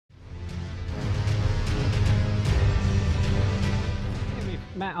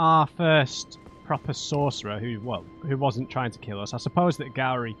met our first proper sorcerer who wasn't trying to kill us. I suppose that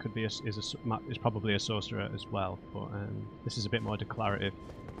Gowry could be is probably a sorcerer as well, but this is a bit more declarative.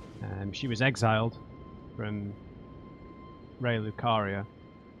 She was exiled from Ray Lucaria.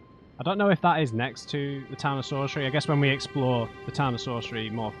 I don't know if that is next to the Town of Sorcery. I guess when we explore the Town of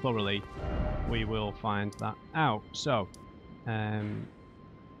Sorcery more thoroughly, we will find that out. So, we're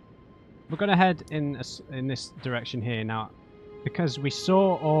going to head in this direction here now. Because we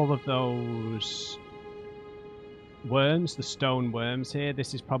saw all of those worms, the stone worms here,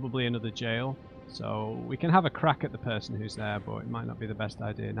 this is probably another jail. So we can have a crack at the person who's there, but it might not be the best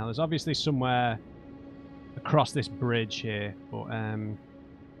idea. Now there's obviously somewhere across this bridge here, but I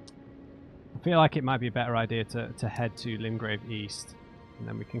feel like it might be a better idea to head to Limgrave East. And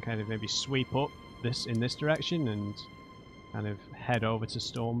then we can kind of maybe sweep up in this direction and kind of head over to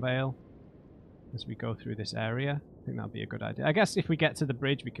Stormvale as we go through this area. I think that'd be a good idea. I guess if we get to the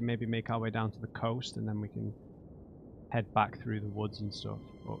bridge, we can maybe make our way down to the coast, and then we can head back through the woods and stuff.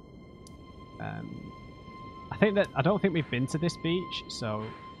 But I don't think we've been to this beach, so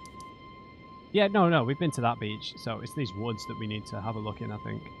yeah, no, we've been to that beach. So it's these woods that we need to have a look in, I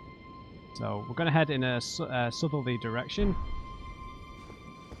think. So we're going to head in a southerly direction.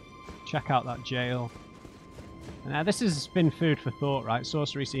 Check out that jail. And this has been food for thought, right?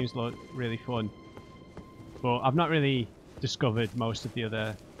 Sorcery seems really fun. But I've not really discovered most of the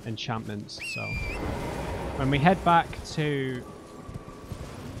other enchantments, so when we head back to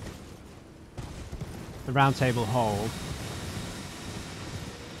the Round Table Hold,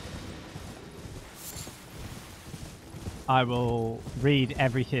 I will read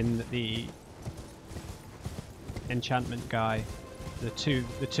everything that the enchantment guy, the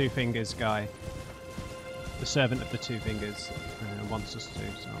two fingers guy, the servant of the two fingers, wants us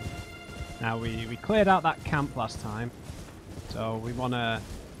to. So. Now, we cleared out that camp last time, so we want to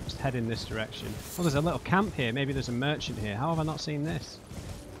just head in this direction. Oh, there's a little camp here. Maybe there's a merchant here. How have I not seen this?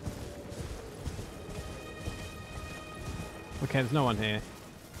 Okay, there's no one here.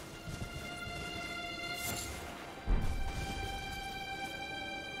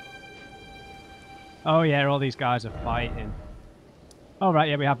 Oh yeah, all these guys are fighting. Oh right,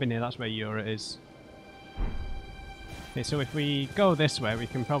 yeah, we have been here. That's where Yura is. Okay, so if we go this way, we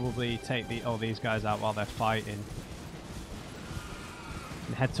can probably take all these guys out while they're fighting.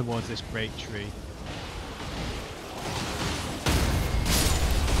 And head towards this great tree.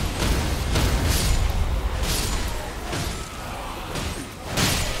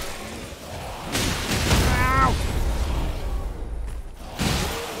 Ow!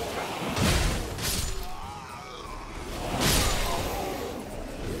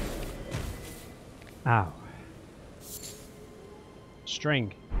 Ow.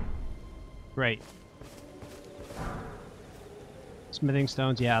 String. Great. Smithing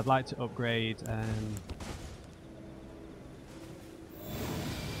stones, yeah, I'd like to upgrade.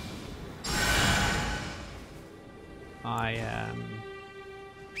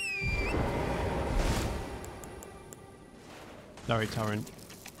 Sorry, Torrent.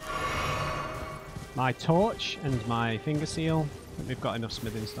 My torch and my finger seal. I think we've got enough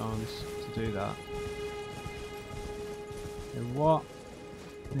smithing stones to do that. And what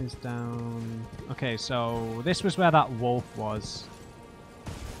is down? Okay, so this was where that wolf was.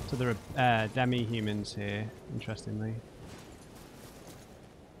 So there are demi-humans here, interestingly.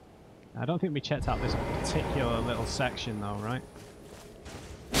 I don't think we checked out this particular little section though, right?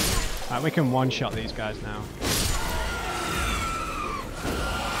 Right, we can one-shot these guys now.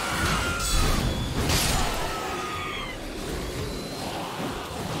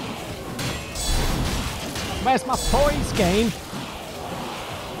 Where's my poise game?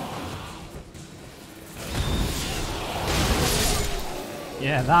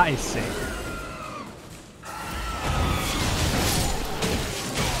 Yeah, that is sick.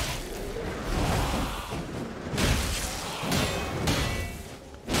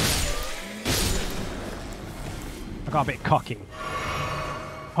 I got a bit cocky.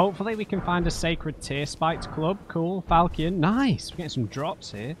 Hopefully we can find a sacred tear spiked club. Cool. Falcon. Nice. We're getting some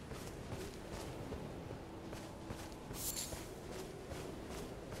drops here.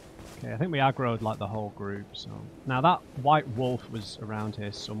 Okay, I think we aggroed like the whole group, so... Now that white wolf was around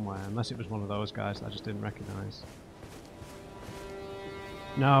here somewhere, unless it was one of those guys that I just didn't recognise.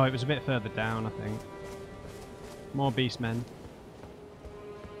 No, it was a bit further down, I think. More beastmen.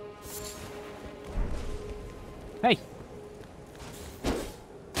 Hey!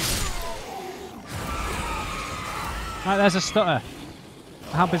 Right, there's a stutter.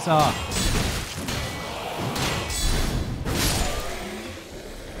 How bizarre.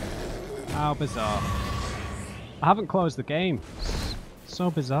 How bizarre. I haven't closed the game. So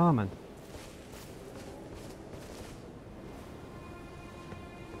bizarre, man.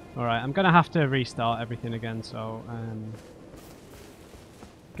 Alright, I'm gonna have to restart everything again, so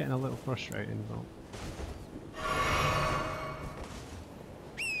getting a little frustrating, but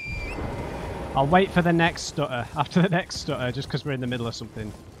I'll wait for the next stutter. After the next stutter, just because we're in the middle of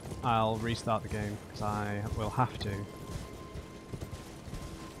something, I'll restart the game, because I will have to.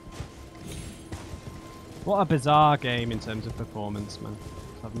 What a bizarre game in terms of performance, man.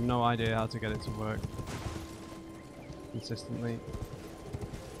 I have no idea how to get it to work consistently.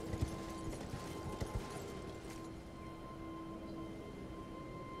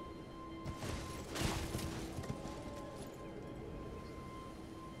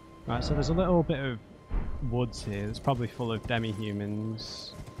 Right, so there's a little bit of woods here. It's probably full of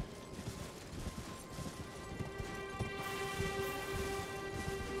demi-humans.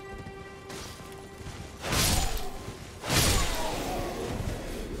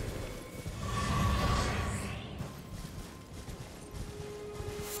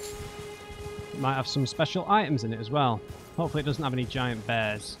 Might have some special items in it as well. Hopefully it doesn't have any giant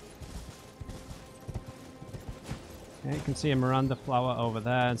bears. Okay, you can see a Miranda flower over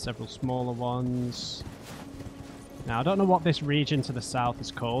there and several smaller ones. Now, I don't know what this region to the south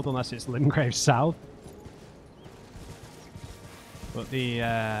is called, unless it's Limgrave South. But the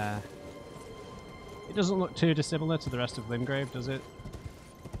it doesn't look too dissimilar to the rest of Limgrave, does it?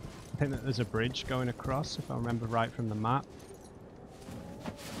 I think that there's a bridge going across, if I remember right from the map.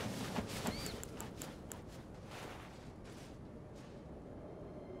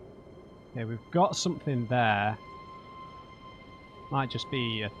 Okay, we've got something there. Might just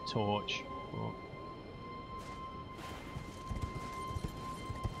be a torch, but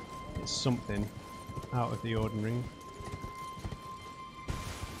it's something out of the ordinary.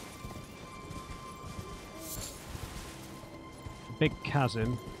 Big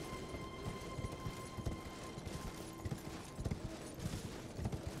chasm.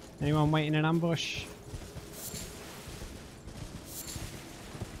 Anyone waiting in ambush?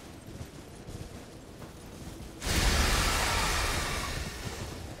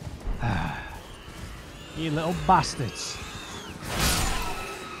 You little bastards.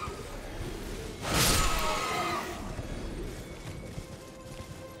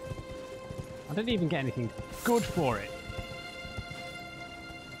 I didn't even get anything good for it.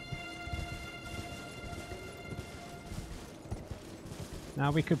 Now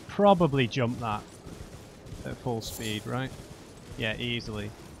we could probably jump that at full speed, right? Yeah,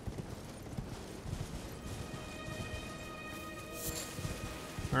 easily.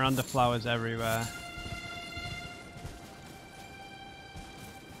 Miranda flowers everywhere.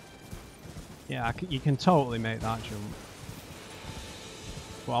 Yeah, you can totally make that jump.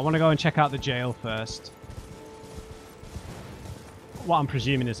 Well, I want to go and check out the jail first. What I'm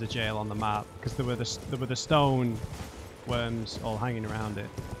presuming is a jail on the map, because there were the stone worms all hanging around it.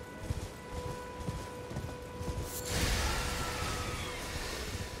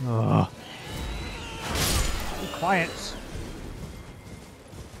 Oh. Be quiet.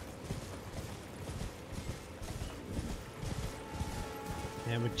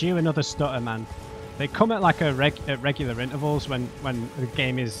 Yeah, we're due another stutter, man. They come at like at regular intervals when the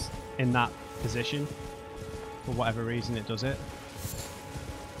game is in that position. For whatever reason it does it.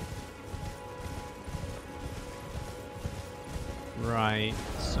 Right,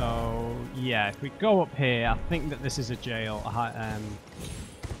 so yeah, if we go up here, I think that this is a jail, a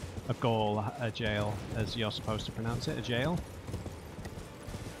goal, a jail, as you're supposed to pronounce it, a jail.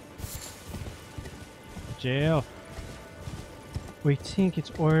 Jail. We think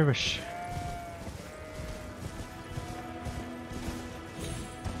it's Irish.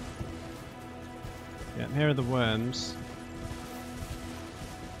 Yeah, here are the worms.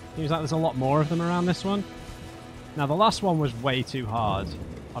 Seems like there's a lot more of them around this one. Now, the last one was way too hard,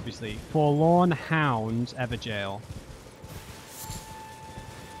 obviously. Forlorn Hound Everjail.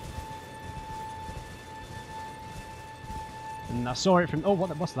 And I saw it from... Oh,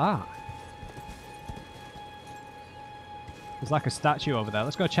 what's that? There's like a statue over there.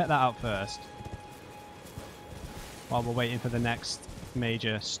 Let's go check that out first. While we're waiting for the next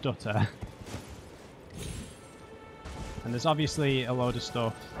major stutter. And there's obviously a load of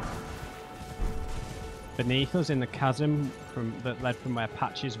stuff beneath us in the chasm that led from where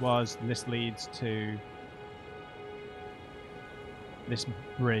Patches was, and this leads to this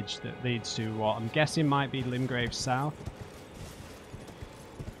bridge that leads to what I'm guessing might be Limgrave South.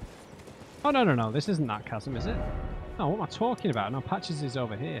 Oh, no, this isn't that chasm, is it? No, what am I talking about? No, Patches is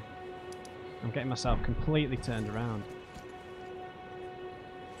over here. I'm getting myself completely turned around.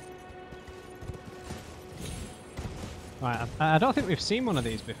 Right, I don't think we've seen one of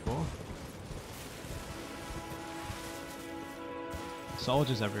these before.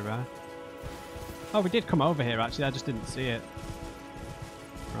 Soldiers everywhere. Oh, we did come over here actually, I just didn't see it.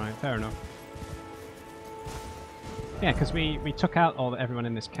 Right, fair enough. Yeah, because we took out everyone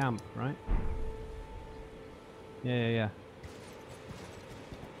in this camp, right? Yeah.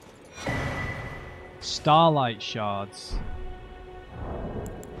 Starlight shards.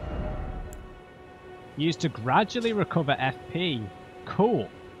 Used to gradually recover FP. Cool.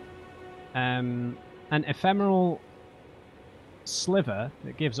 An ephemeral sliver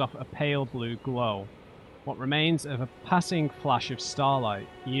that gives off a pale blue glow. What remains of a passing flash of starlight,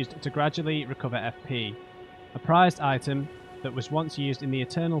 used to gradually recover FP. A prized item that was once used in the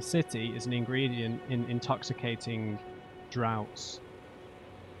Eternal City as an ingredient in intoxicating droughts.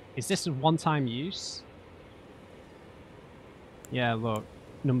 Is this a one-time use? Yeah, look.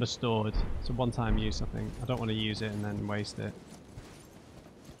 Number stored. It's a one-time use, I think. I don't want to use it and then waste it.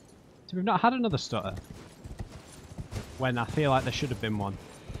 So we've not had another stutter. When I feel like there should have been one.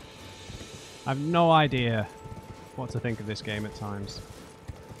 I have no idea what to think of this game at times.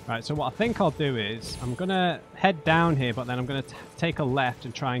 Right, so what I think I'll do is, I'm going to head down here, but then I'm going to take a left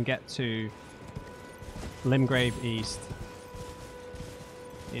and try and get to Limgrave East.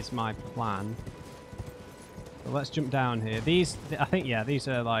 Is my plan. So let's jump down here. These, I think, yeah, these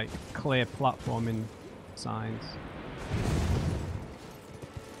are like clear platforming signs.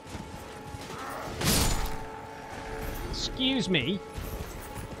 Excuse me.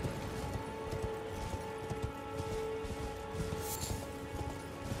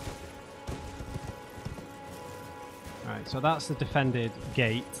 Right, so that's the defended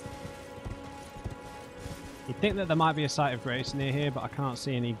gate. You'd think that there might be a site of grace near here, but I can't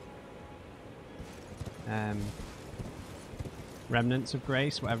see any remnants of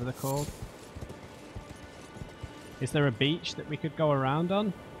grace, whatever they're called. Is there a beach that we could go around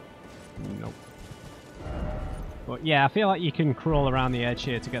on? Nope. But yeah, I feel like you can crawl around the edge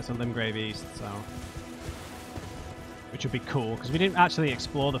here to get to Limgrave East, so... which would be cool, because we didn't actually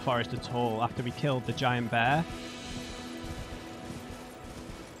explore the forest at all after we killed the giant bear.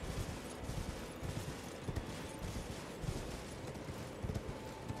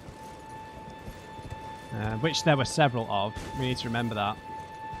 Which there were several of. We need to remember that.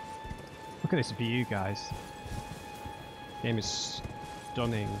 Look at this view, guys. The game is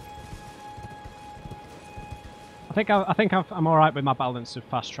stunning. I think I'm all right with my balance of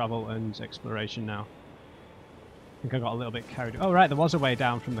fast travel and exploration now. I think I got a little bit carried. Oh right, there was a way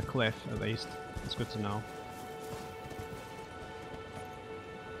down from the cliff at least. That's good to know.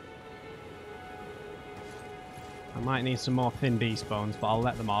 I might need some more thin beast bones, but I'll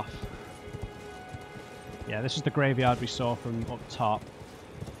let them off. Yeah, this is the graveyard we saw from up top.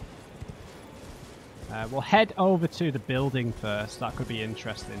 We'll head over to the building first. That could be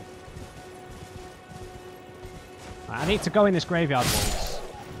interesting. I need to go in this graveyard, wolves.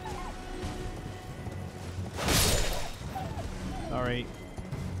 Sorry.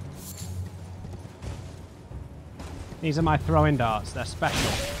 These are my throwing darts. They're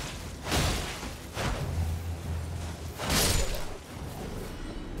special.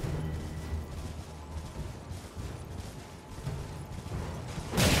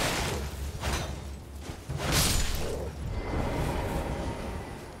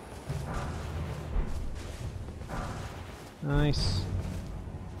 Nice.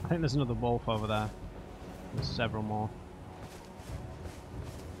 I think there's another wolf over there. There's several more.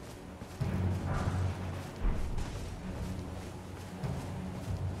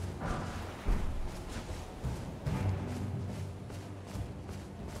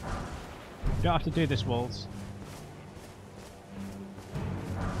 You don't have to do this, wolves.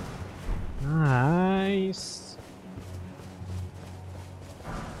 Nice.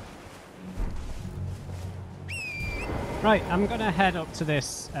 Right, I'm going to head up to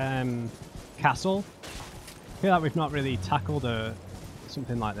this castle. I feel like we've not really tackled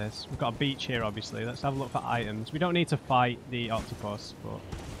something like this. We've got a beach here, obviously. Let's have a look for items. We don't need to fight the octopus, but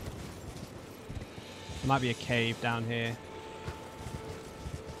there might be a cave down here.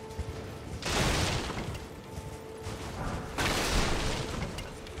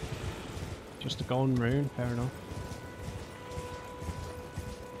 Just a golden rune, fair enough.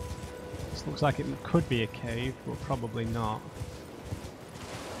 Looks like it could be a cave, but probably not.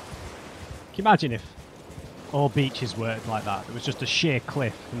 Can you imagine if all beaches worked like that? It was just a sheer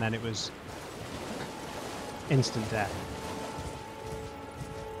cliff and then it was instant death.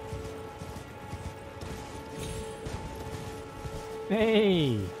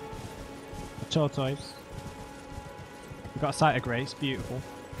 Hey! A tortoise. We've got a site of grace, beautiful.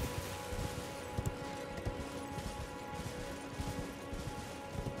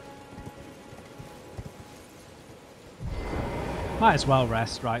 Might as well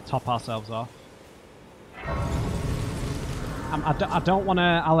rest, right? Top ourselves off. I don't want to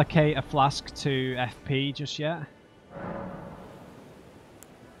allocate a flask to FP just yet.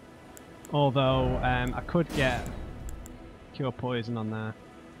 Although, I could get cure poison on there.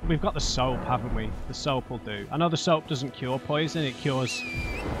 We've got the soap, haven't we? The soap will do. I know the soap doesn't cure poison, it cures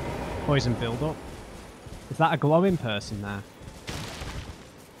poison build-up. Is that a glowing person there?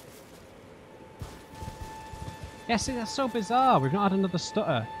 Yes, that's so bizarre. We've not had another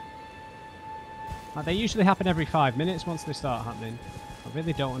stutter. Like, they usually happen every 5 minutes once they start happening. I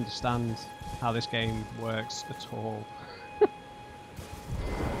really don't understand how this game works at all.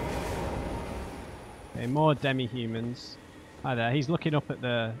 Okay, more demi-humans. Hi there, he's looking up at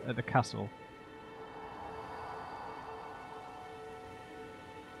the castle.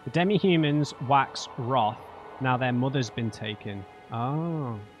 The demi-humans wax wrath. Now their mother's been taken.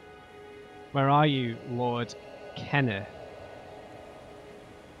 Oh. Where are you, Lord Kenneth?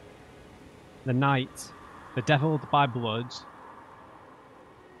 The knight, the devilled by blood.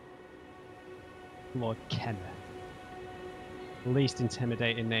 Lord Kenneth. The least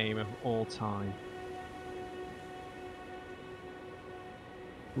intimidating name of all time.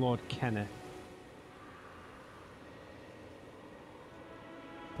 Lord Kenneth.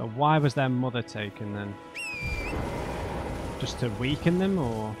 But why was their mother taken then? Just to weaken them,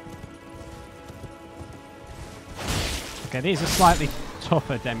 or...? Okay, these are slightly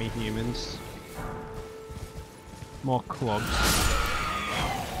tougher demi-humans. More clubs.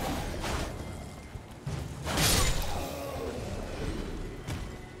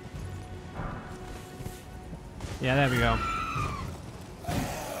 Yeah, there we go.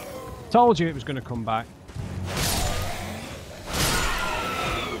 Told you it was going to come back.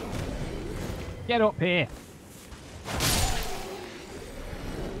 Get up here.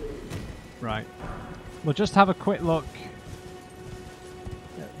 Right. We'll just have a quick look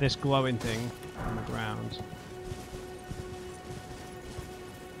at this glowing thing on the ground.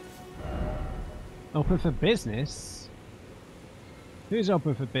 Open for business? Who's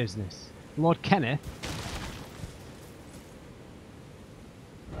open for business? Lord Kenneth?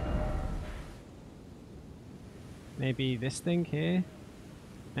 Maybe this thing here?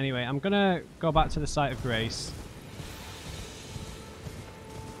 Anyway, I'm gonna go back to the site of grace.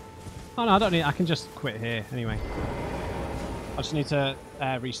 Oh no, I don't need... I can just quit here, anyway. I just need to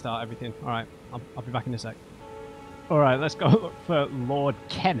restart everything. Alright, I'll be back in a sec. Alright, let's go look for Lord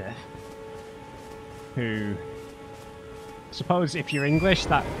Kenneth. Who... I suppose if you're English,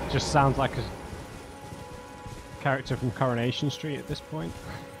 that just sounds like a character from Coronation Street at this point.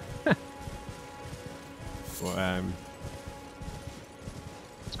 But,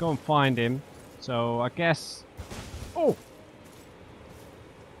 let's go and find him. So, I guess... Oh!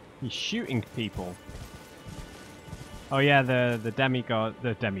 He's shooting people. Oh yeah, the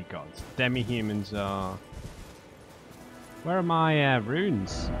demigods. Demi-humans are... Where are my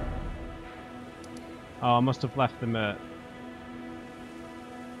runes? Oh, I must have left them at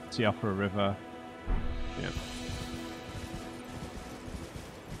Tiofra River. Yep.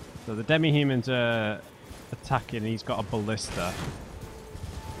 So the demi-humans are attacking. He's got a ballista.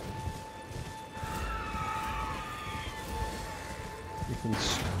 We can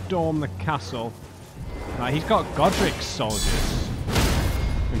storm the castle. Right, he's got Godric's soldiers.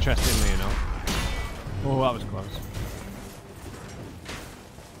 Interestingly enough. Oh, that was close.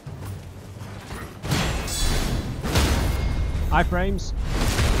 Iframes.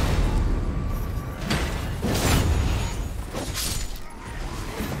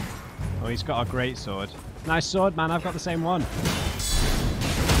 Oh, he's got a great sword. Nice sword, man. I've got the same one.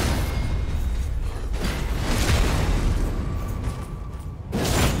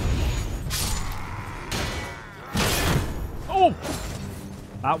 Oh!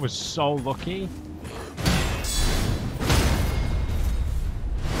 That was so lucky.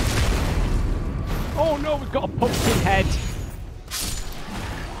 Oh no, we've got a pumpkin head.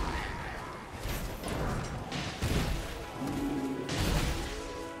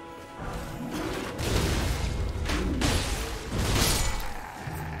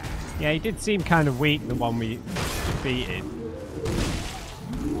 Yeah, he did seem kind of weak, the one we defeated.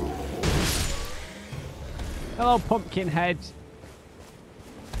 Hello, Pumpkinhead.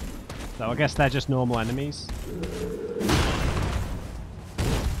 So I guess they're just normal enemies.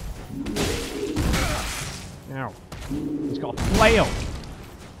 Ow. He's got a flail.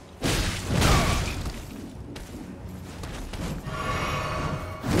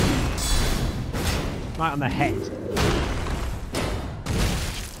 Right on the head.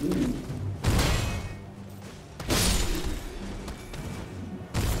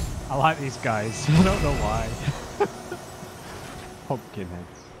 I like these guys. I don't know why. pumpkin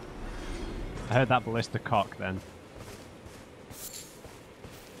heads. I heard that ballista cock then.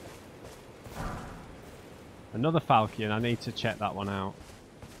 Another falcon. I need to check that one out.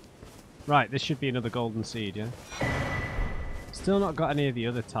 Right, this should be another golden seed, yeah? Still not got any of the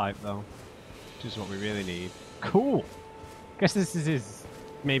other type though, which is what we really need. Cool! Guess this is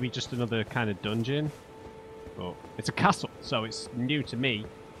maybe just another kind of dungeon. But it's a castle, so it's new to me.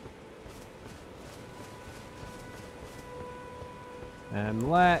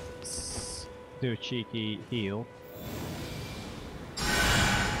 Let's do a cheeky heal.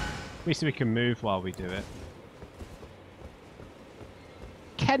 At least we can move while we do it.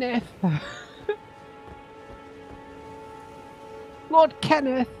 Kenneth! Lord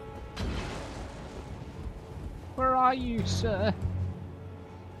Kenneth! Where are you, sir?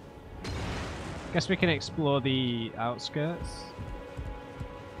 Guess we can explore the outskirts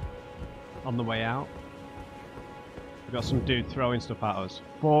on the way out. We've got some dude throwing stuff at us.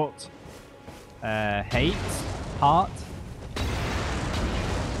 Fort, hate, heart,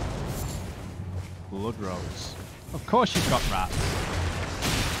 blood rose. Of course you've got rats.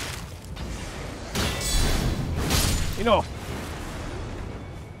 Enough.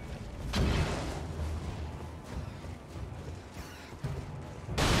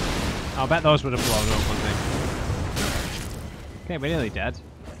 I bet those would have blown up, wouldn't they? Okay, we're nearly dead.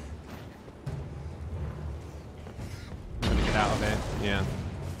 I'm gonna get out of here. Yeah.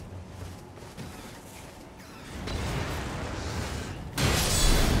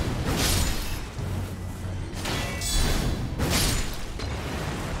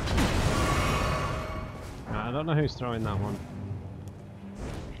 I don't know who's throwing that one.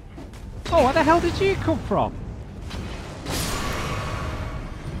 Oh, where the hell did you come from?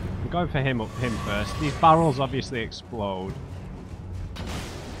 I'm going for him first. These barrels obviously explode.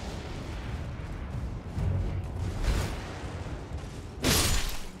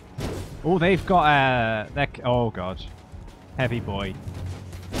 Oh, they've got oh god, heavy boy.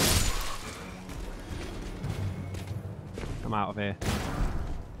 I'm out of here.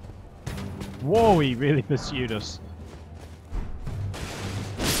 Whoa, he really pursued us.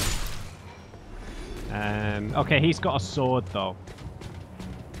 Okay, he's got a sword though.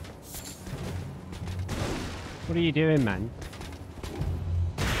 What are you doing, man?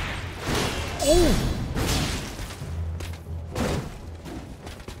 Oh!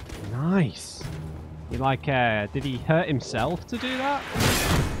 Nice. You like, did he hurt himself to do that?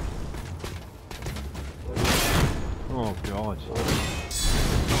 Oh god.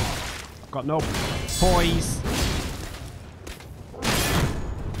 Got no poise.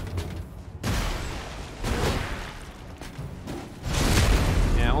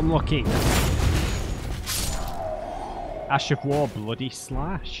 Yeah, unlucky. Ash of War, bloody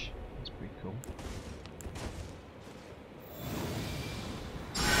slash. That's pretty cool.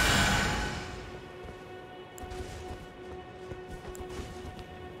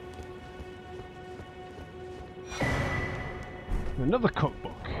 Another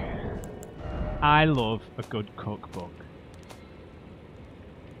cookbook. I love a good cookbook.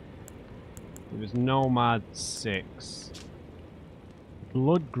 It was Nomad 6.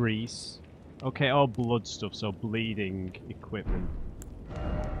 Blood grease. Okay, all blood stuff, so bleeding equipment.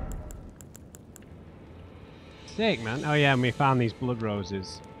 Sick, man. Oh yeah, and we found these blood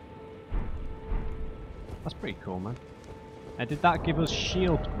roses. That's pretty cool, man. Did that give us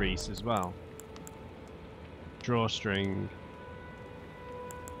shield grease as well? Drawstring.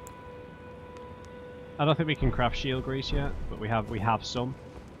 I don't think we can craft shield grease yet, but we have some.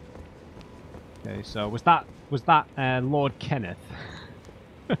 Okay, so was that Lord Kenneth?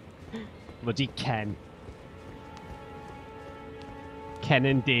 Bloody Ken. Ken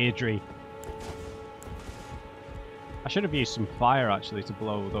and Deirdre. I should have used some fire actually to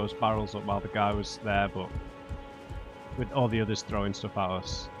blow those barrels up while the guy was there, but with all the others throwing stuff at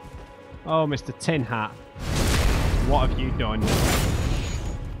us. Oh, Mr. Tin Hat. What have you done?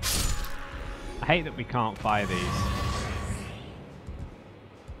 I hate that we can't fire these.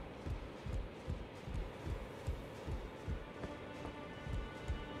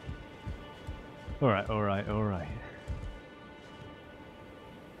 Alright, alright, alright.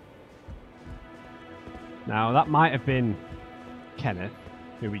 Now, that might have been Kenneth,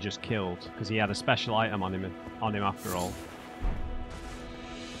 who we just killed, because he had a special item on him after all.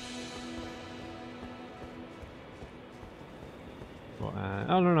 But,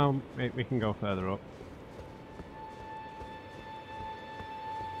 oh no, we can go further up.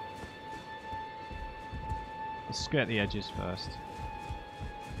 Let's skirt the edges first.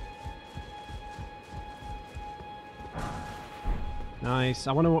 Nice.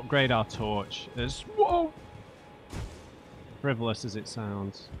 I want to upgrade our torch. Whoa! frivolous as it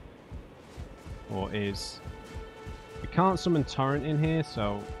sounds. Or is. We can't summon Torrent in here,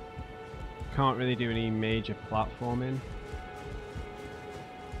 so can't really do any major platforming.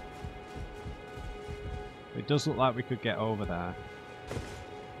 It does look like we could get over there.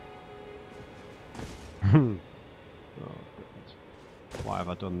 Oh, God. Why have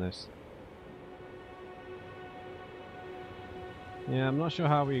I done this? Yeah, I'm not sure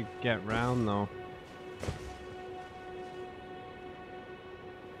how we get round though.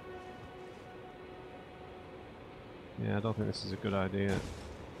 Yeah, I don't think this is a good idea.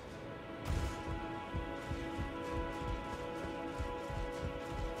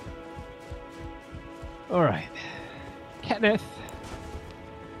 Alright. Kenneth!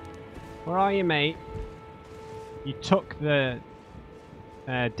 Where are you, mate? You took the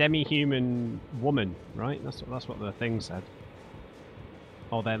demi-human woman, right? That's what the thing said.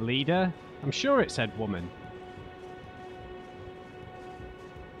 Or their leader? I'm sure it said woman.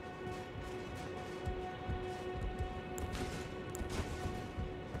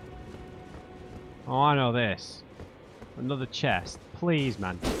 Oh, I know this. Another chest. Please,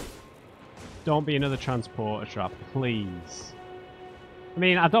 man. Don't be another transporter trap, please. I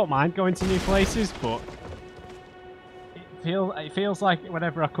mean, I don't mind going to new places, but it feels like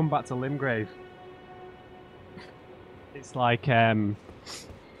whenever I come back to Limgrave, it's like the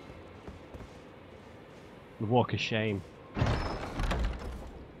walk of shame.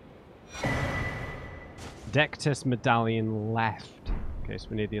 Dectus medallion left. Okay, so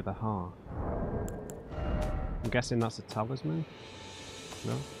we need the other half. I'm guessing that's a talisman?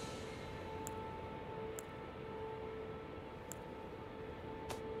 No?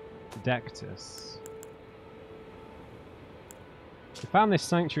 Dectus. We found this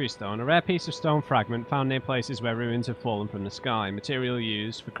sanctuary stone, a rare piece of stone fragment found near places where ruins have fallen from the sky. Material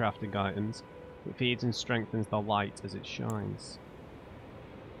used for crafting items. It feeds and strengthens the light as it shines.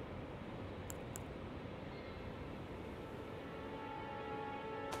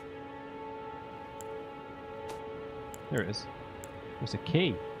 There it is. There's a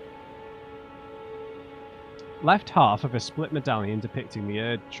key. Left half of a split medallion depicting the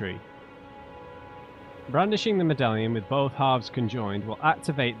Erd tree. Brandishing the medallion with both halves conjoined will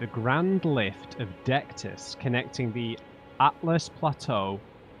activate the Grand Lift of Dectus, connecting the Atlas Plateau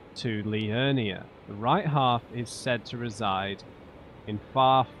to Liurnia. The right half is said to reside in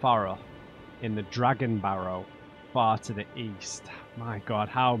Far Faroth, in the Dragon Barrow, far to the east. My god,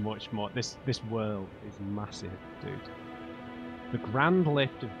 how much more? This world is massive, dude. The Grand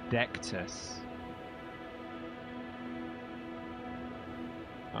Lift of Dectus.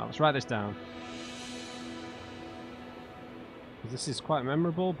 Right, let's write this down. This is quite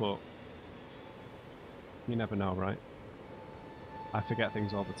memorable, but you never know, right? I forget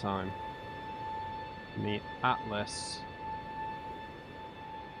things all the time. The Atlas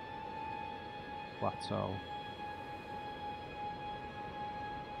Plateau.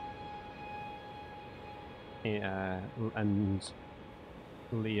 And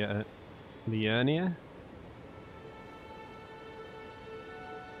Liurnia?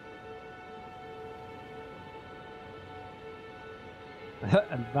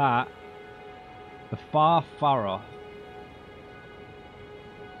 And that, the Far Faroth.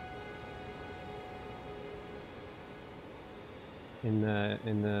 In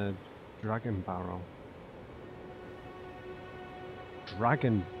the Dragon Barrow.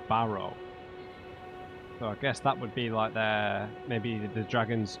 Dragon Barrow. So I guess that would be like their, maybe the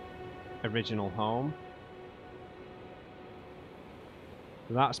dragon's original home.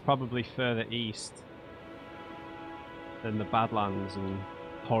 So that's probably further east than the Badlands and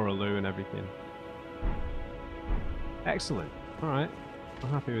Horaloo and everything. Excellent. Alright. I'm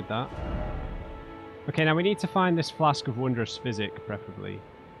happy with that. Okay, now we need to find this flask of wondrous physic, preferably.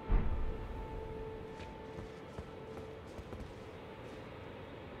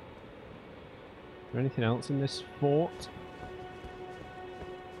 Is there anything else in this fort?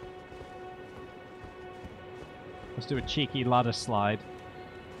 Let's do a cheeky ladder slide.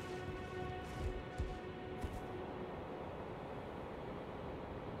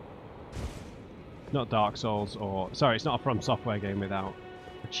 Not Dark Souls or... Sorry, it's not a FromSoftware game without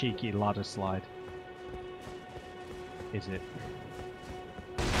a cheeky ladder slide. Is it?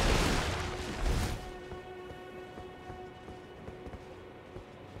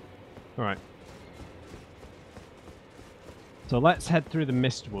 Alright. So let's head through the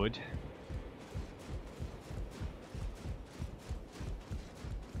Mistwood.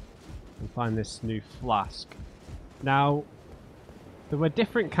 And find this new flask. Now, there were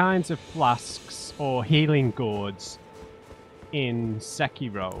different kinds of flasks or healing gourds in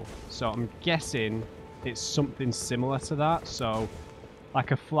Sekiro. So I'm guessing it's something similar to that. So,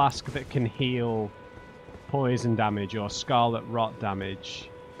 like a flask that can heal poison damage or scarlet rot damage.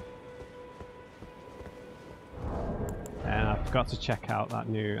 And I forgot to check out that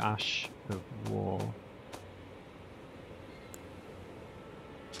new Ash of War.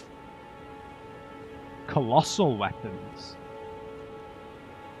 Colossal weapons.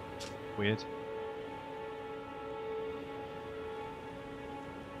 Weird.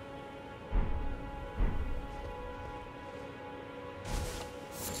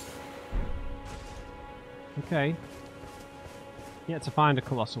 Okay. Yet to find a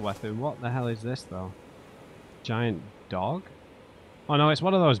colossal weapon. What the hell is this though? Giant dog? Oh no, it's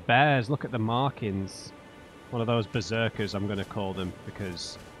one of those bears. Look at the markings. One of those berserkers, I'm going to call them,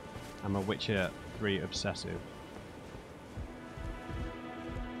 because I'm a Witcher 3 obsessive.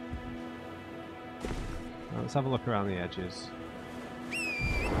 Well, let's have a look around the edges.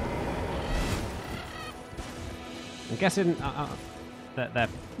 I'm guessing that they're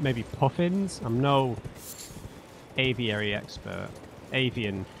maybe puffins. I'm no aviary expert.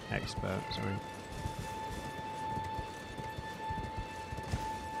 Avian expert, sorry.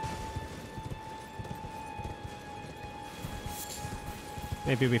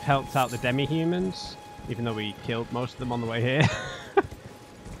 Maybe we've helped out the demi-humans, even though we killed most of them on the way here.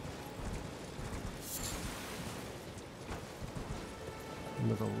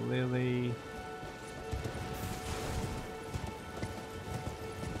 Another lily.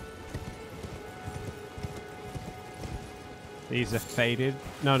 These are faded.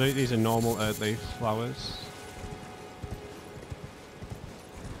 No, these are normal earthly flowers.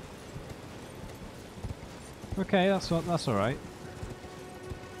 Okay, that's all right.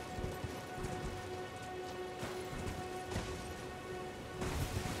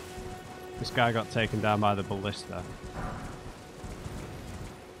 This guy got taken down by the ballista.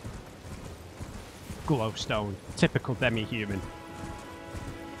 Glowstone. Typical demi-human.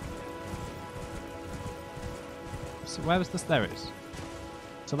 So where was this? There it is.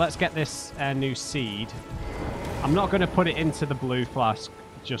 So let's get this new seed. I'm not going to put it into the blue flask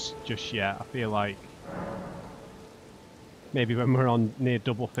just yet. I feel like maybe when we're on near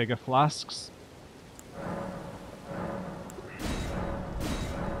double figure flasks.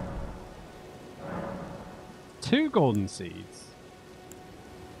 Two golden seeds.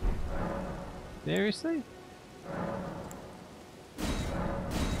 Seriously?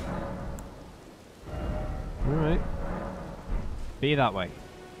 Alright. Be that way.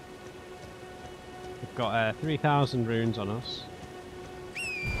 We've got 3,000 runes on us.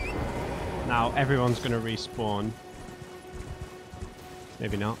 Now everyone's going to respawn.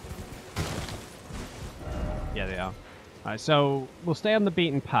 Maybe not. Yeah, they are. Alright, so we'll stay on the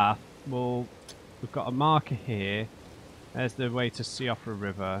beaten path. We've got a marker here. There's the way to Siofra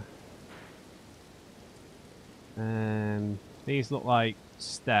River. These look like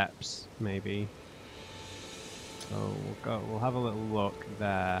steps, maybe. So we'll have a little look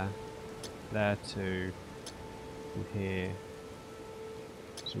there. There too. And here.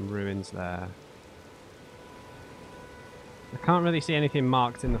 Some ruins there. I can't really see anything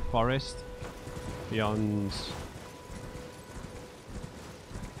marked in the forest beyond.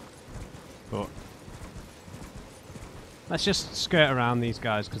 But let's just skirt around these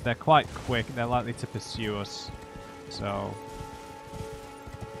guys because they're quite quick. They're likely to pursue us. So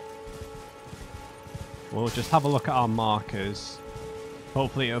we'll just have a look at our markers.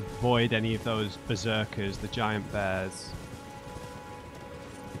 Hopefully avoid any of those berserkers, the giant bears.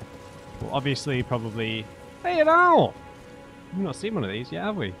 We'll obviously probably... Hey, an owl! We've not seen one of these yet,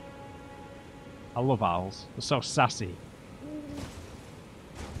 have we? I love owls. They're so sassy.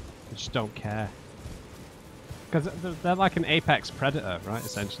 I just don't care. Because they're like an apex predator, right,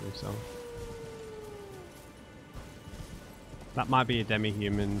 essentially, so... That might be a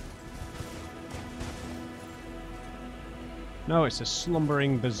demi-human. No, it's a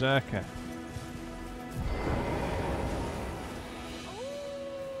slumbering berserker.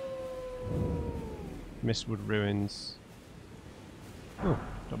 Mistwood Ruins. Oh,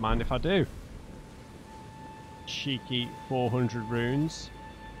 don't mind if I do. Cheeky 400 runes.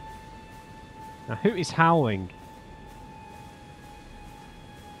 Now, who is howling?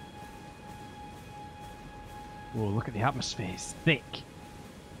 Whoa, look at the atmosphere. It's thick.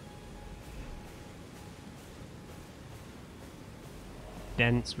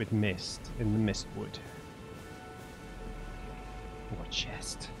 Dense with mist in the mistwood. Oh, a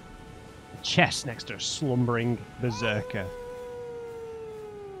chest. A chest next to a slumbering berserker.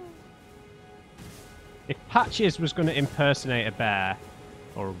 If Patches was going to impersonate a bear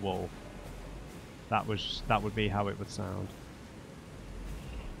or a wolf, that would be how it would sound.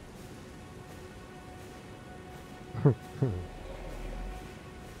 Oh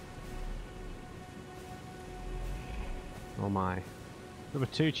my. There were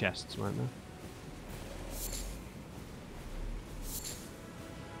 2 chests, weren't there?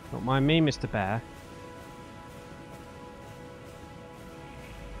 Don't mind me, Mr. Bear.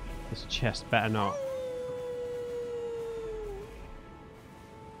 This chest better not.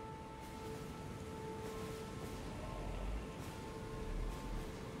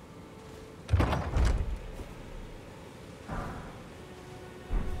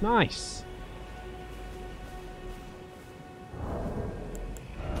 Nice.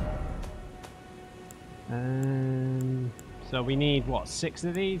 So we need, what, 6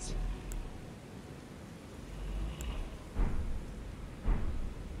 of these?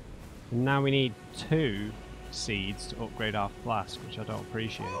 And now we need 2 seeds to upgrade our flask, which I don't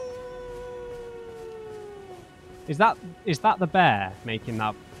appreciate. Is that the bear making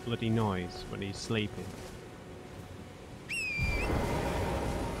that bloody noise when he's sleeping?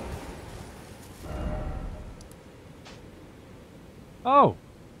 Oh!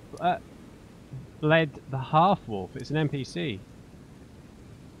 Bled the half-wolf. It's an NPC.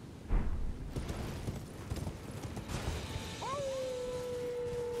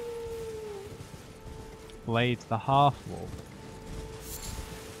 Blade the half-wolf.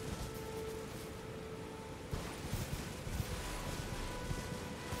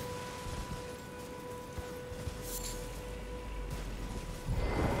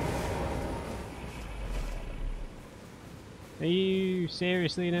 Are you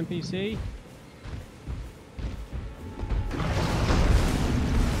seriously an NPC?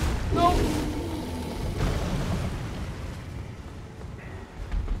 No!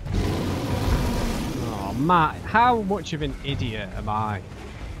 Oh, Matt, how much of an idiot am I?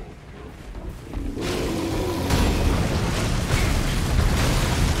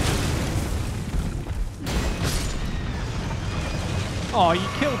 Oh, you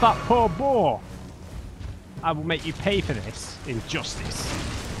killed that poor boar! I will make you pay for this injustice.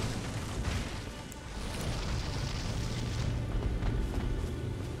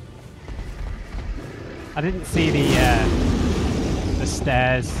 I didn't see the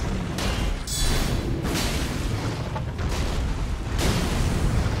stairs.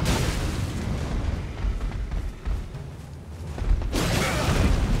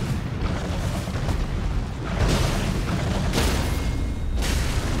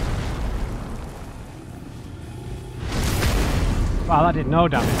 Wow, that did no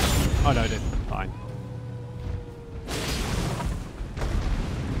damage. Oh no, it did. Fine.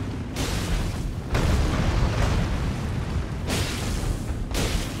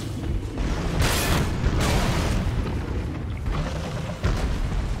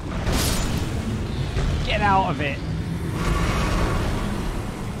 Get out of it!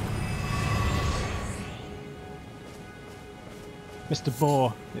 Mr.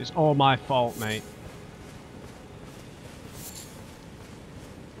 Boar, it's all my fault, mate.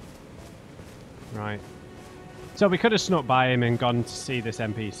 Right. So we could have snuck by him and gone to see this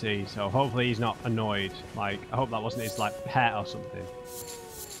NPC, so hopefully he's not annoyed. Like, I hope that wasn't his, like, pet or something.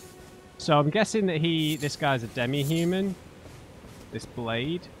 So I'm guessing that this guy's a demi-human. This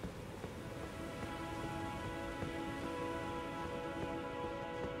blade.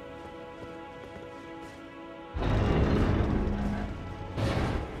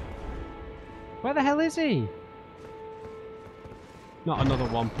 Where the hell is he? Not another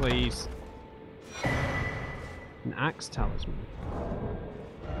one, please. An axe talisman.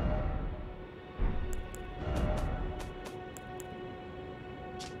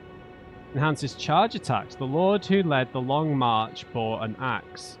 Enhances charge attacks. The Lord who led the long march bore an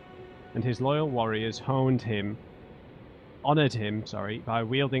axe, and his loyal warriors honored him, by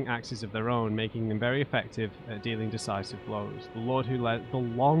wielding axes of their own, making them very effective at dealing decisive blows. The Lord who led the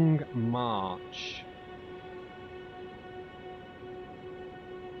long march.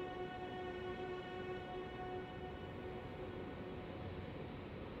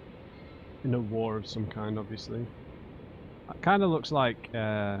 In a war of some kind, obviously. It kind of looks like...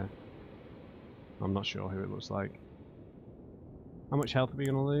 I'm not sure who it looks like. How much health are we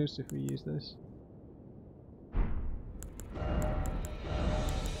going to lose if we use this?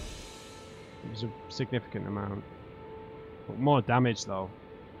 It was a significant amount. But more damage, though.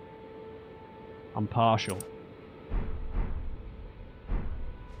 I'm partial.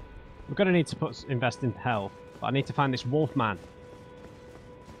 We're going to need to invest in health. But I need to find this wolf man.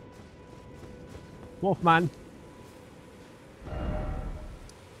 Wolfman.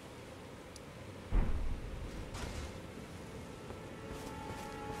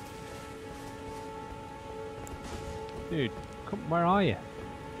 Dude, come, where are you?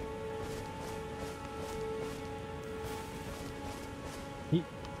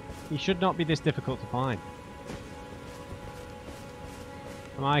 He should not be this difficult to find.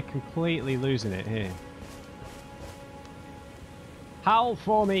 Am I completely losing it here? Howl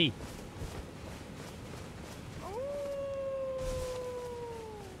for me!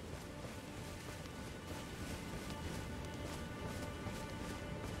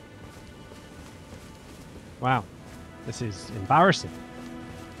 Wow, this is embarrassing.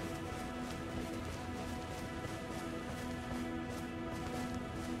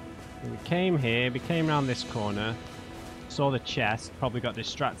 We came here, we came around this corner, saw the chest, probably got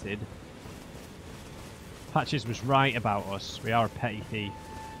distracted. Patches was right about us. We are a petty thief.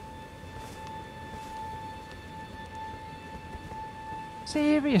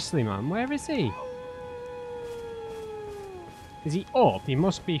 Seriously, man, where is he? Is he up? He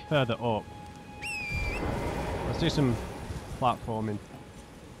must be further up. Let's do some platforming.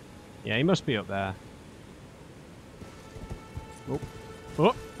 Yeah, he must be up there. Oh.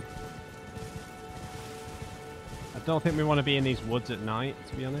 Oh. I don't think we want to be in these woods at night,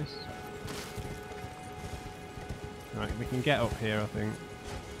 to be honest. Right, we can get up here, I think.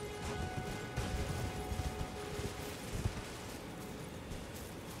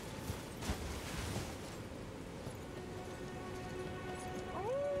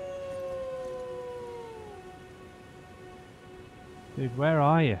 Dude, where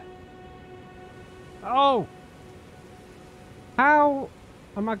are you? Oh! How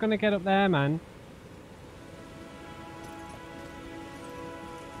am I going to get up there, man?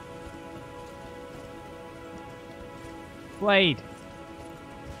 Blade!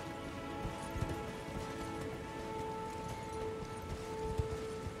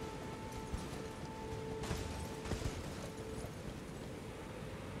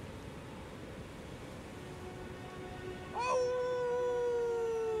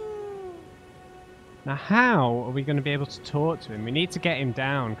 Now how are we going to be able to talk to him? We need to get him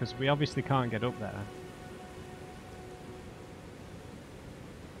down because we obviously can't get up there.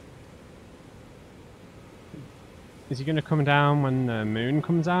 Is he going to come down when the moon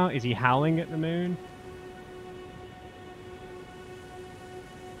comes out? Is he howling at the moon?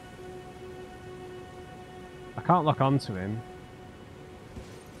 I can't lock onto him.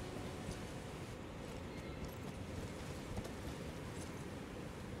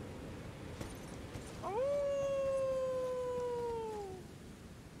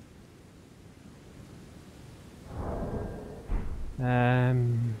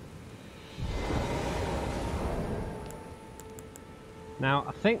 Now,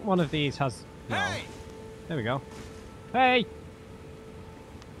 I think one of these has... No. Hey! There we go. Hey!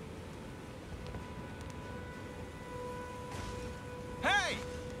 Hey!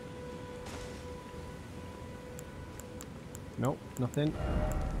 Nope, nothing.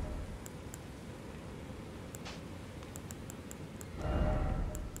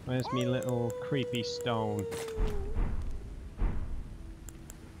 Where's me little creepy stone?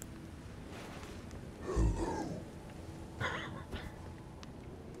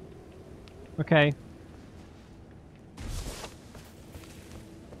 Okay.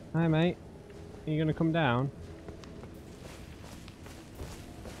 Hi, mate. Are you gonna come down?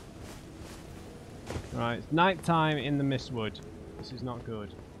 Right, it's night time in the Mistwood. This is not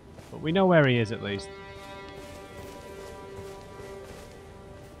good. But we know where he is at least.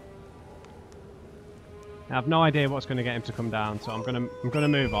 I have no idea what's gonna get him to come down, so I'm gonna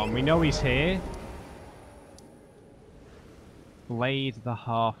move on. We know he's here. Blade the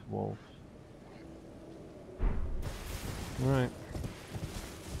Half-Wolf. Right.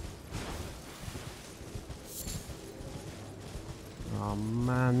 Oh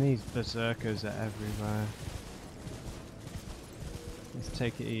man, these berserkers are everywhere. Let's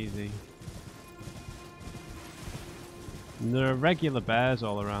take it easy. And there are regular bears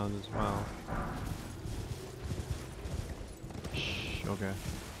all around as well. Sugar.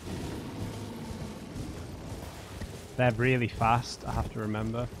 They're really fast, I have to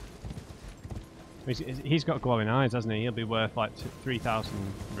remember. He's got glowing eyes, hasn't he? He'll be worth like 3,000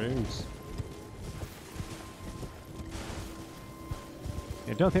 runes.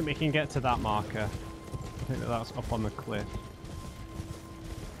 I don't think we can get to that marker. I think that's up on the cliff.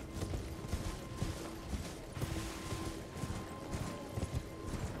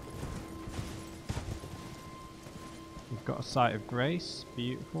 We've got a Sight of Grace.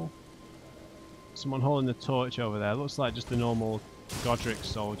 Beautiful. Someone holding the torch over there. Looks like just a normal Godric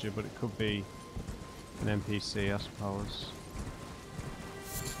soldier, but it could be an NPC, I suppose.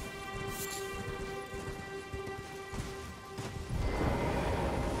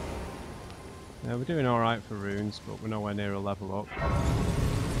 Yeah, we're doing alright for runes, but we're nowhere near a level up.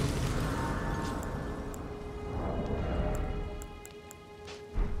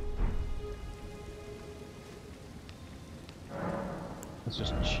 Let's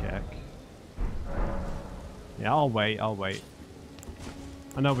just check. Yeah, I'll wait, I'll wait.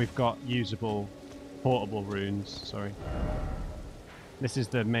 I know we've got usable portable runes, sorry. This is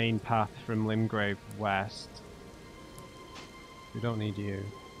the main path from Limgrave west. We don't need you.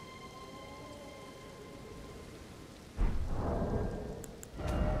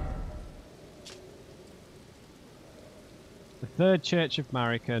 The third church of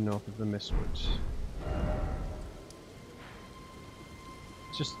Marika, north of the Mistwood.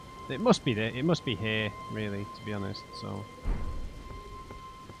 It's just, it must be there. It must be here, really, to be honest. So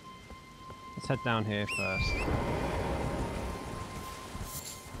let's head down here first.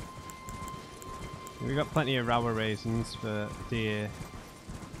 We've got plenty of rawa raisins for deer.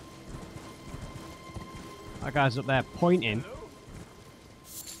 That guy's up there pointing. Hello?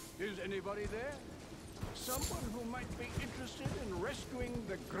 Is anybody there? Someone who might be interested in rescuing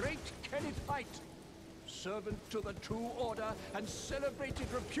the great Kenneth, servant to the true order and celebrated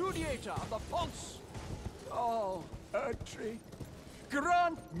repudiator of the false. Oh, Erdtree,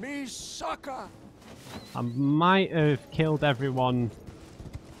 grant me succor. I might have killed everyone.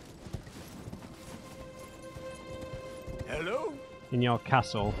 Hello? In your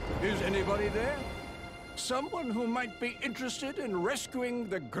castle. Is anybody there? Someone who might be interested in rescuing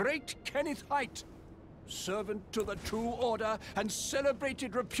the great Kenneth, servant to the true order and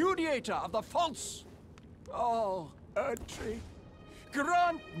celebrated repudiator of the false. Oh, Erdtree,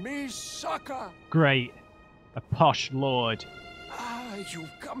 grant me succor. Great. A posh lord. Ah,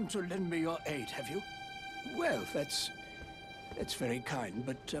 you've come to lend me your aid, have you? Well, that's very kind,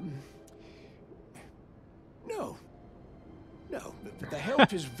 but, no. No, the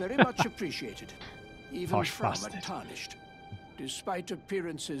help is very much appreciated, even Posh from bastard. a Tarnished. Despite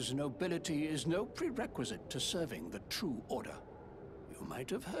appearances, nobility is no prerequisite to serving the true order. You might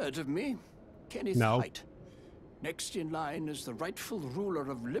have heard of me, Kenneth. No. Next in line is the rightful ruler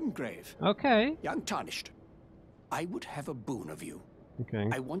of Limgrave, Okay. young Tarnished. I would have a boon of you. Okay.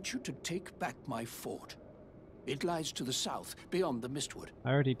 I want you to take back my fort. It lies to the south, beyond the Mistwood.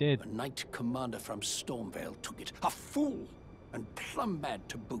 I already did. A knight commander from Stormvale took it. A fool! And plumb mad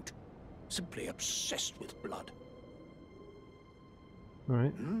to boot. Simply obsessed with blood.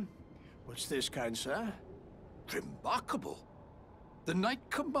 Alright. What's this, kind sir? Remarkable. The knight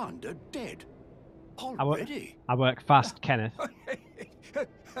commander dead. Already? I work fast, Kenneth.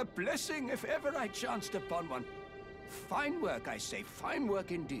 A blessing if ever I chanced upon one. Fine work, I say. Fine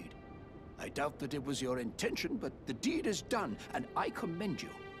work indeed. I doubt that it was your intention, but the deed is done, and I commend you.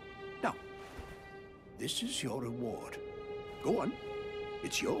 Now, this is your reward. Go on.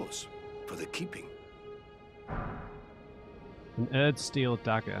 It's yours, for the keeping. An Erdsteel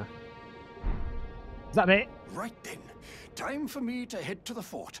dagger. Is that it? Right then. Time for me to head to the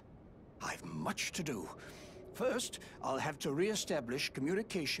fort. I've much to do. First, I'll have to re-establish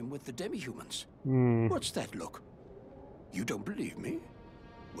communication with the demi-humans. What's that look? You don't believe me?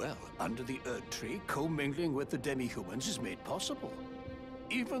 Well, under the Erdtree, commingling with the demi-humans is made possible.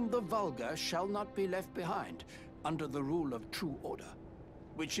 Even the vulgar shall not be left behind, under the rule of true order.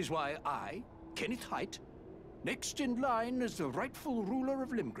 Which is why I, Kenneth, next in line as the rightful ruler of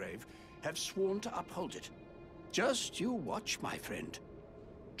Limgrave, have sworn to uphold it. Just you watch, my friend.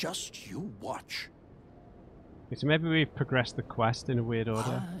 Just you watch. Okay, so maybe we've progressed the quest in a weird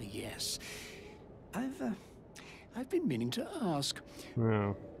order. Ah, yes. I've been meaning to ask.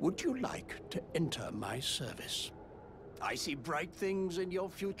 Oh. Would you like to enter my service? I see bright things in your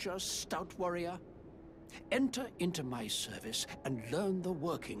future, stout warrior. Enter into my service and learn the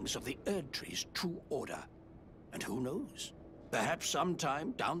workings of the Erdtree's true order. And who knows? Perhaps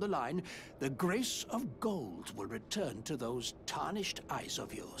sometime down the line, the grace of gold will return to those tarnished eyes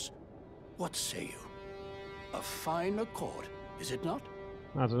of yours. What say you? A fine accord, is it not?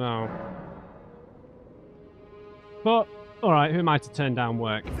 I don't know. But, alright, who am I to turn down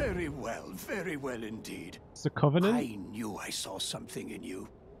work? Very well indeed. It's the Covenant? I knew I saw something in you.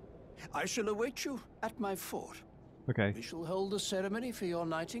 I shall await you at my fort. Okay. We shall hold a ceremony for your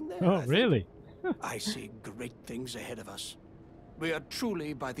knighting there. Oh, really? I see great things ahead of us. We are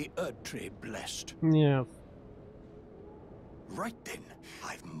truly by the Erdtree blessed. Yeah. Right then,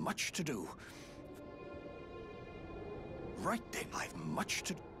 I've much to do.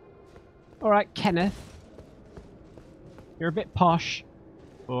 Alright, Kenneth. You're a bit posh,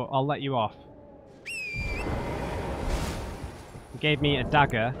 but I'll let you off. You gave me a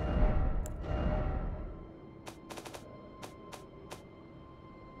dagger.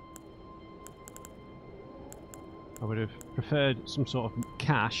 I would have preferred some sort of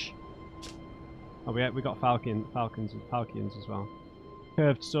cash. Oh, we got falcons as well.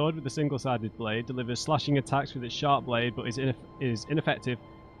 Curved sword with a single-sided blade delivers slashing attacks with its sharp blade, but is ineffective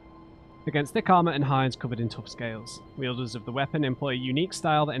against thick armor and hinds covered in tough scales. Wielders of the weapon employ a unique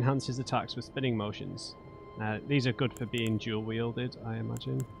style that enhances attacks with spinning motions. These are good for being dual-wielded, I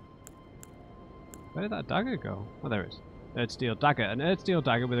imagine. Where did that dagger go? Oh, there it is. Erdsteel dagger. An Erdsteel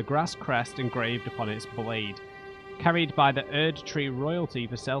dagger with a grass crest engraved upon its blade. Carried by the Erd Tree royalty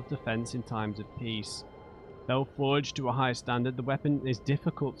for self-defense in times of peace. Though forged to a high standard, the weapon is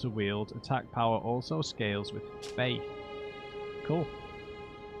difficult to wield. Attack power also scales with faith. Cool.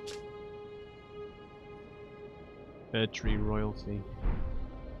 Erd Tree royalty.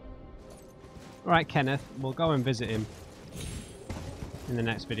 Alright, Kenneth. We'll go and visit him in the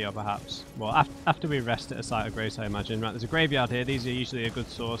next video, perhaps. Well, after we rest at a site of grace, I imagine. Right, there's a graveyard here. These are usually a good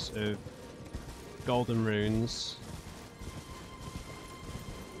source of golden runes.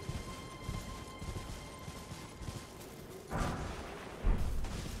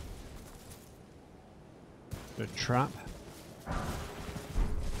 A trap.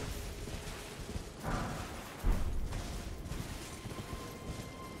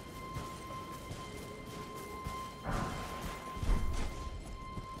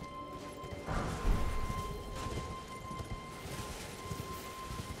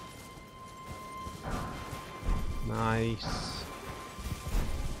 Nice.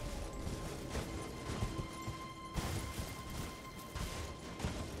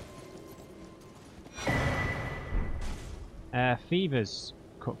 Fever's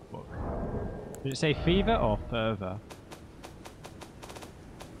cookbook. Did it say fever or fervor?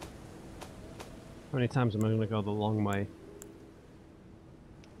 How many times am I going to go the long way?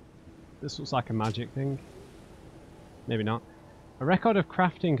 This looks like a magic thing. Maybe not. A record of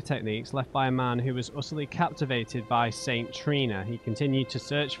crafting techniques left by a man who was utterly captivated by Saint Trina. He continued to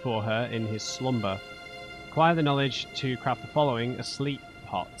search for her in his slumber. Acquire the knowledge to craft the following: a sleep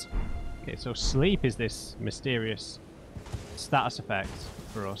pot. Okay, so sleep is this mysterious status effect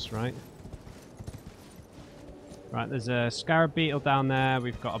for us, right? Right, there's a scarab beetle down there.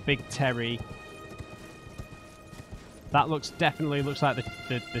 We've got a big Terry. That definitely looks like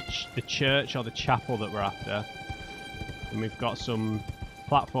the church or the chapel that we're after. And we've got some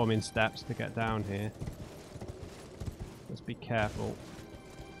platforming steps to get down here. Let's be careful.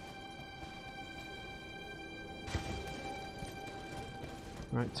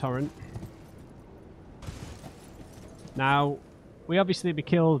 Right, torrent. Now, we obviously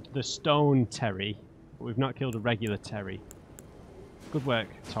killed the stone Terry, but we've not killed a regular Terry. Good work,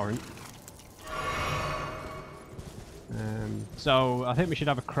 torrent. So, I think we should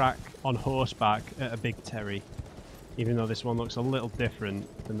have a crack on horseback at a big Terry. Even though this one looks a little different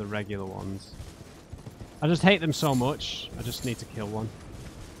than the regular ones. I just hate them so much, I just need to kill one.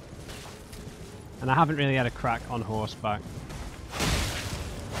 And I haven't really had a crack on horseback.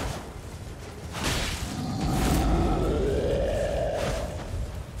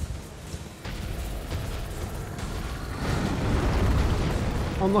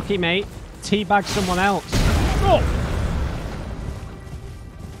 Unlucky, mate. Teabag someone else. Oh!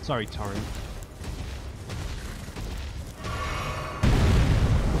 Sorry, Torrent.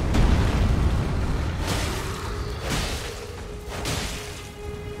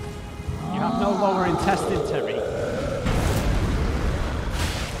 You have no lower intestine, Terry.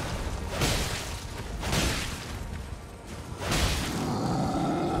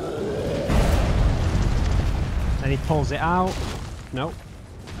 Then he pulls it out. Nope.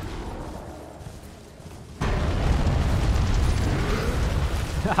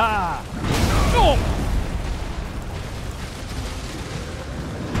 Haha! Oh!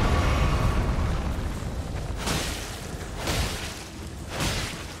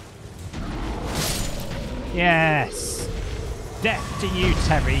 Yes! Death to you,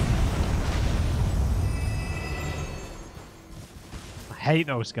 Terry! I hate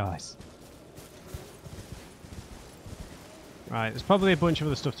those guys. Right, there's probably a bunch of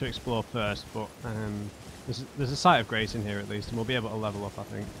other stuff to explore first, but there's a site of grace in here at least, and we'll be able to level up, I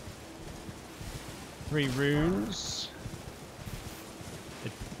think. 3 runes.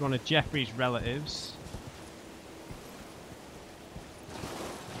 One of Jeffrey's relatives.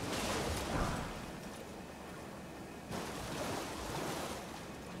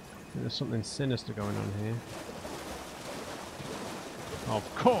 There's something sinister going on here. Oh,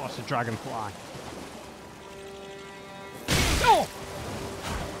 of course, a dragonfly. Oh!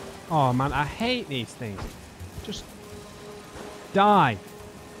 Oh man, I hate these things. Just die.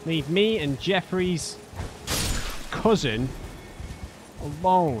 Leave me and Jeffrey's cousin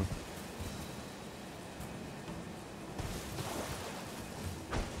alone.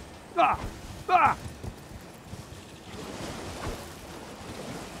 Ah! Ah!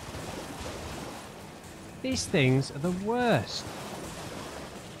 These things are the worst.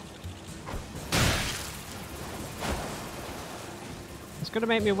 It's going to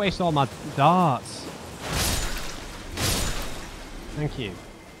make me waste all my darts. Thank you.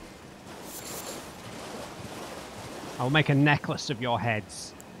 I'll make a necklace of your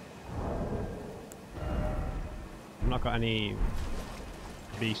heads. I've not got any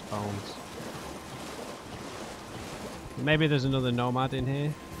beast bones. Maybe there's another nomad in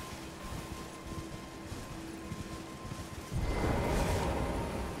here.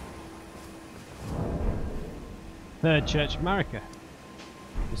 Third Church of America.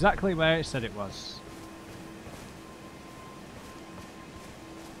 Exactly where it said it was.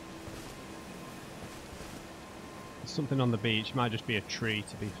 There's something on the beach. Might just be a tree,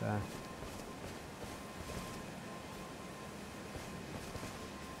 to be fair.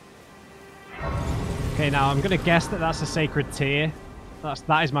 Okay, now I'm going to guess that that's a sacred tear.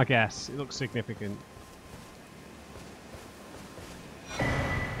 That is my guess. It looks significant.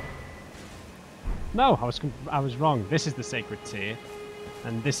 No, I was wrong. This is the sacred tear,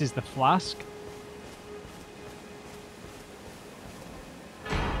 and this is the flask.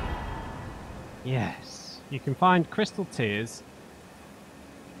 Yes, you can find crystal tears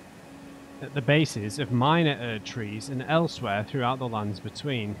at the bases of minor Erd trees and elsewhere throughout the lands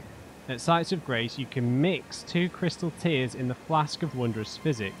between. At sites of grace, you can mix 2 crystal tears in the flask of wondrous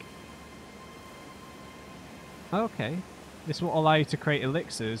physic. Okay. This will allow you to create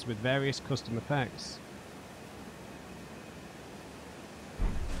elixirs with various custom effects.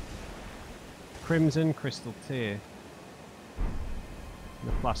 Crimson crystal tear. And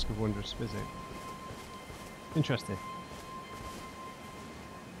a flask of wondrous physic. Interesting.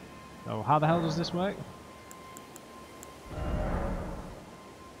 So how the hell does this work?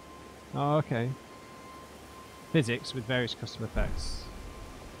 Oh, okay. Physics with various custom effects.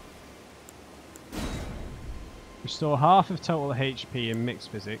 Restore half of total HP in mixed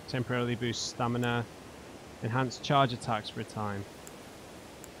physic, temporarily boost stamina, enhance charge attacks for a time.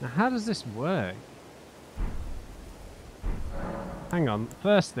 Now how does this work? Hang on,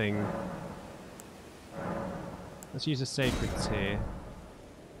 first thing, let's use a sacred tear.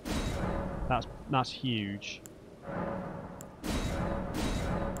 That's huge.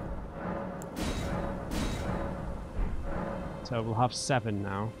 So we'll have 7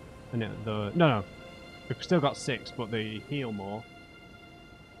 now. And no. We've still got 6, but they heal more.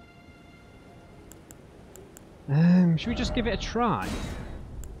 Should we just give it a try?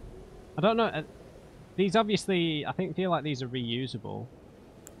 I don't know. These obviously, I feel like these are reusable.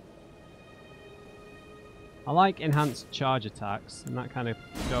 I like enhanced charge attacks, and that kind of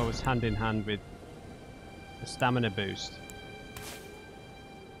goes hand in hand with the stamina boost.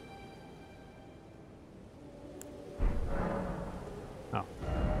 Oh.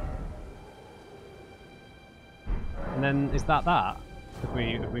 And then is that? If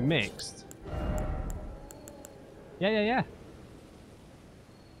we mixed? Yeah.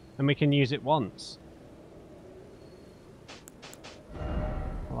 And we can use it once.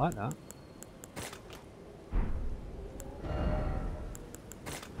 I like that.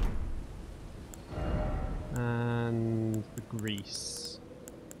 And the grease.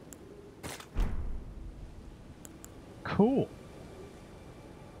 Cool.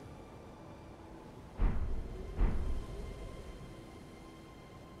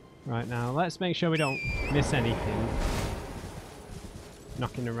 Right, now let's make sure we don't miss anything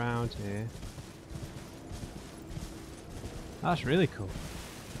knocking around here. That's really cool.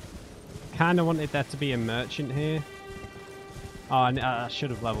 Kinda wanted there to be a merchant here. Oh, I should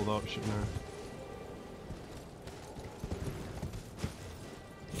have leveled up, shouldn't I?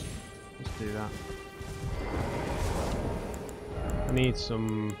 Let's do that. I need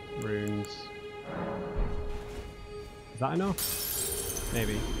some runes. Is that enough?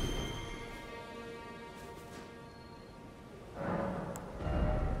 Maybe.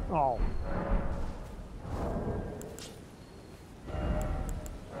 Oh.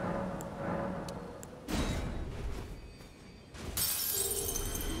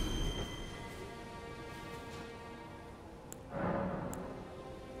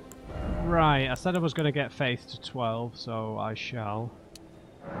 Right, I said I was going to get faith to 12, so I shall.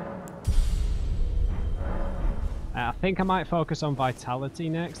 I think I might focus on vitality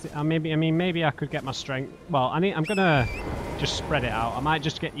next. Maybe I could get my strength. Well, I'm gonna just spread it out. I might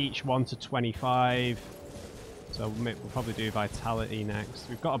just get each one to 25. So we'll probably do vitality next.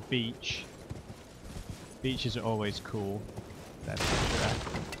 We've got a beach. Beaches are always cool. They're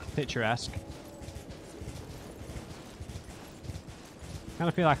picturesque. Kind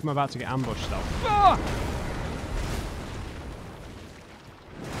of feel like I'm about to get ambushed though. Ah!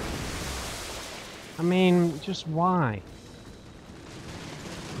 I mean, just why?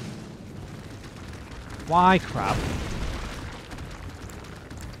 Why, crab?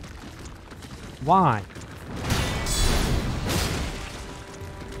 Why?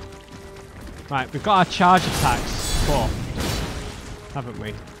 Right, we've got our charge attacks buffed, haven't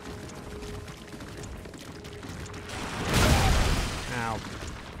we? Ow.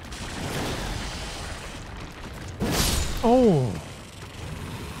 Oh!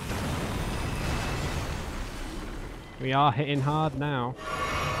 We are hitting hard now.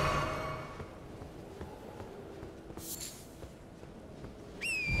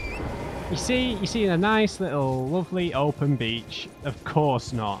 You see a nice little lovely open beach. Of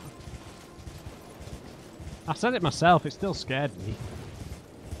course not. I said it myself, it still scared me.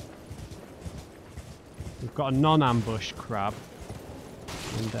 We've got a non-ambush crab.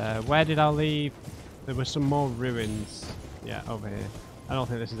 And where did I leave? There were some more ruins. Yeah, over here. I don't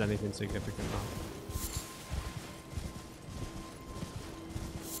think this is anything significant though.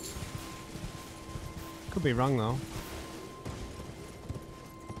 Could be wrong though.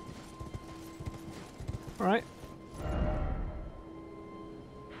 Alright.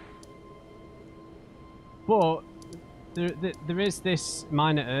 But there is this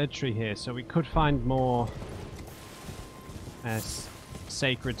minor Erdtree here, so we could find more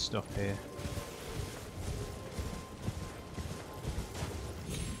sacred stuff here.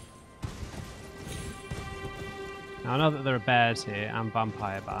 Now I know that there are bears here and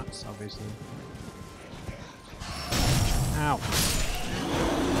vampire bats, obviously. Ow.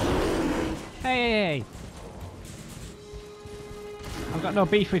 Hey! I've got no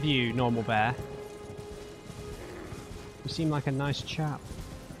beef with you, normal bear. You seem like a nice chap.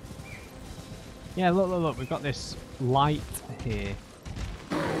 Yeah, look, we've got this light here.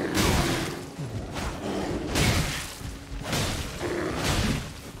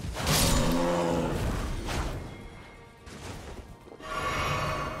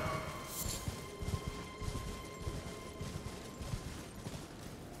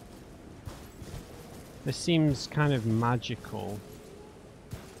 This seems kind of magical.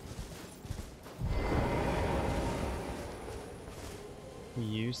 We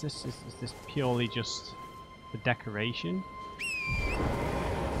use this? Is this purely just for decoration?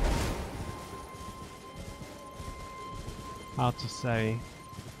 Hard to say.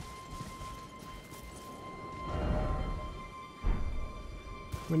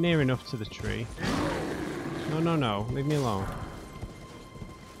 We're near enough to the tree. No, leave me alone.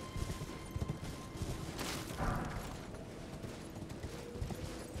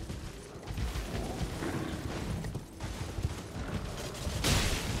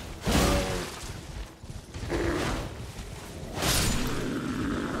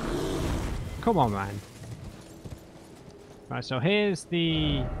 Come on, man. Right, so here's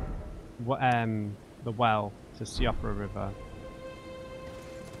the well to Siofra River.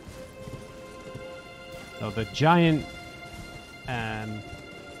 So the giant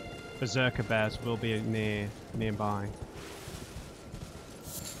berserker bears will be nearby.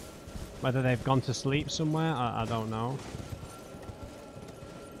 Whether they've gone to sleep somewhere, I don't know.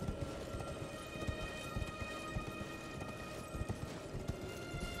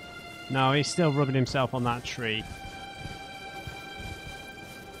 No, he's still rubbing himself on that tree.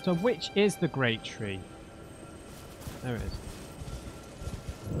 So which is the great tree? There it is.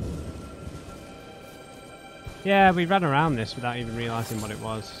 Yeah, we ran around this without even realising what it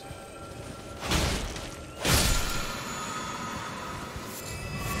was.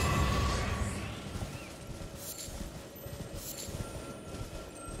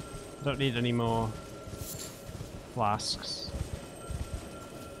 Don't need any more flasks.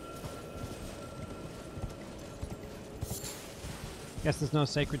 Guess there's no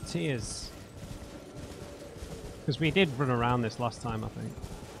sacred tears. Because we did run around this last time, I think.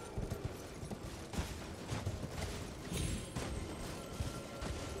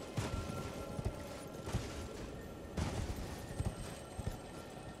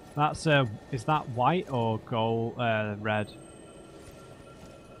 That's is that white or gold? Red.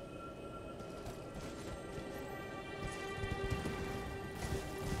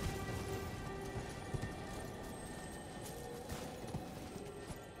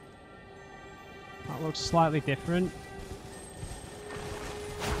 That looks slightly different.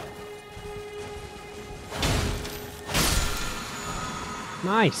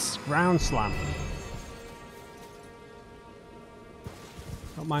 Nice ground slam.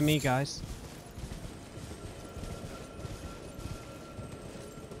 Don't mind me, guys.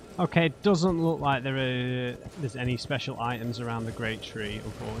 Okay, it doesn't look like there's any special items around the Great Tree,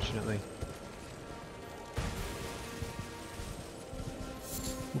 unfortunately.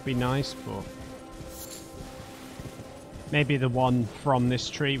 Would be nice, but Maybe the one from this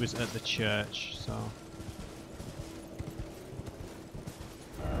tree was at the church, so...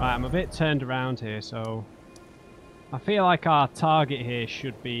 Right, I'm a bit turned around here, so... I feel like our target here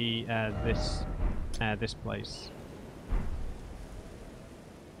should be this place.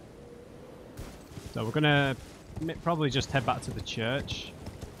 So we're gonna probably just head back to the church.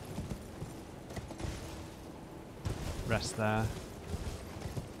 Rest there.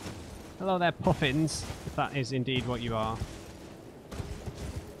 Hello there, puffins, if that is indeed what you are.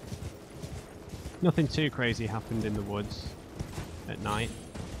 Nothing too crazy happened in the woods at night.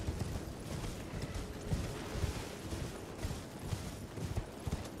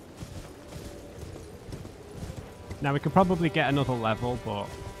 Now we could probably get another level, but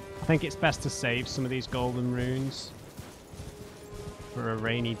I think it's best to save some of these golden runes for a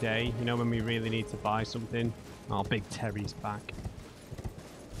rainy day, you know, when we really need to buy something. Oh, Big Terry's back.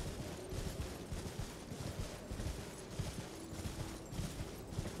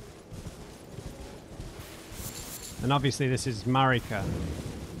 And obviously this is Marika,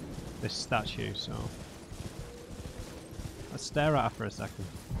 this statue, so let's stare at her for a second.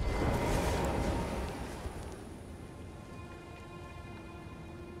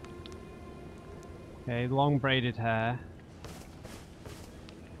 Okay, long braided hair.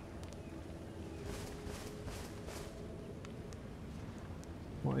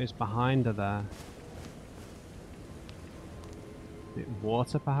 What is behind her there? Is it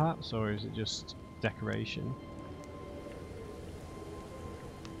water perhaps, or is it just decoration?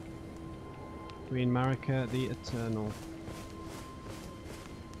 Queen Marika the Eternal.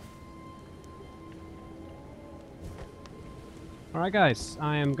 Alright guys,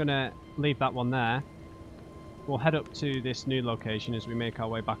 I am gonna leave that one there. We'll head up to this new location as we make our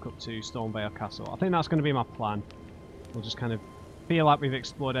way back up to Stormvale Castle. I think that's going to be my plan. We'll just kind of feel like we've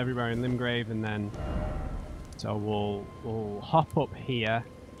explored everywhere in Limgrave, and then... So we'll hop up here,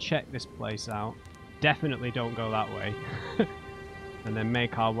 check this place out. Definitely don't go that way. And then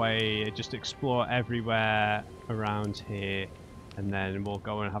make our way, just explore everywhere around here. And then we'll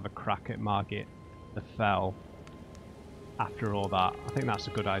go and have a crack at Margit the Fell. After all that, I think that's a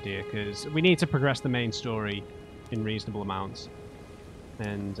good idea, because we need to progress the main story in reasonable amounts,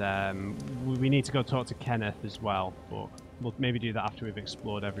 and we need to go talk to Kenneth as well, but we'll maybe do that after we've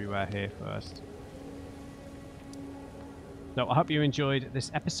explored everywhere here first. So I hope you enjoyed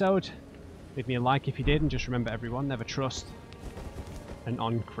this episode. Leave me a like if you did, and just remember everyone, never trust an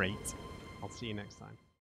on crate. I'll see you next time.